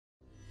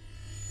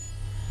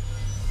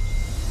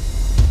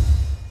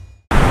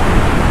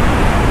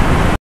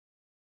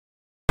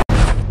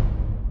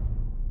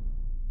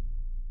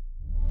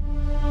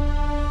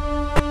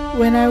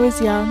When I was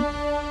young,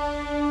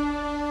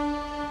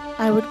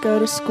 I would go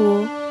to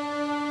school.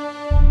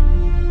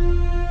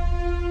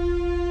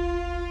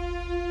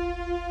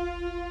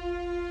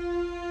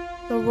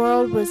 The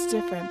world was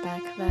different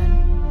back then.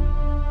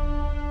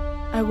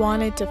 I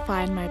wanted to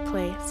find my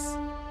place.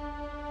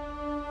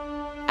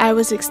 I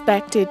was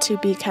expected to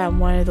become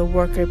one of the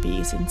worker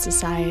bees in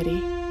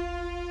society.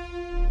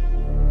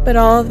 But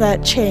all of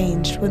that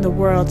changed when the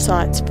world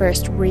saw its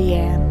first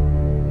Rian.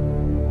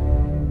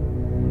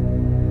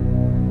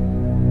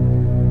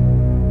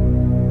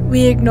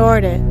 We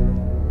ignored it,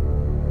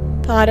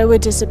 thought it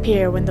would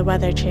disappear when the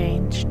weather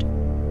changed.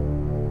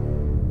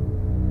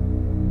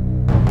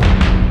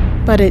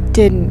 But it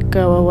didn't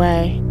go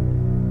away.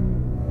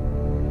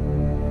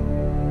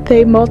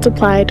 They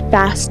multiplied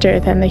faster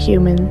than the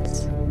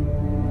humans.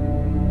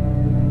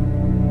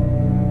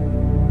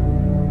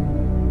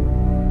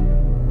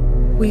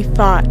 We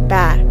fought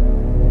back.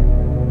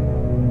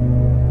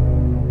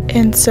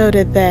 And so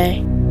did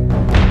they.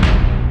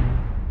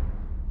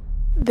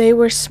 They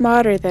were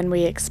smarter than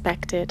we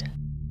expected.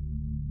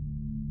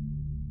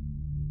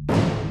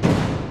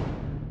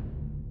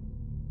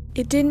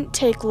 It didn't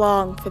take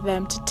long for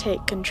them to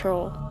take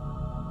control.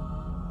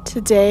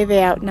 Today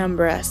they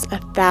outnumber us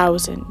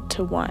 1,000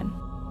 to 1.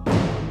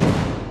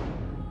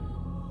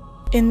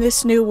 In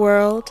this new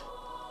world,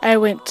 I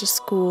went to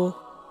school.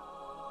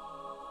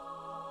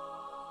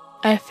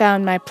 I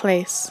found my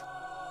place.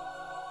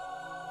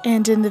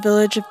 And in the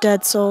village of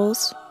dead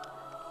souls,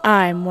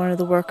 I'm one of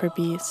the worker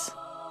bees.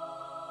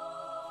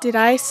 Did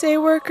I say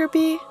worker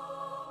bee?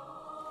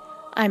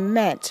 I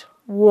meant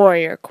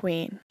warrior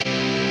queen.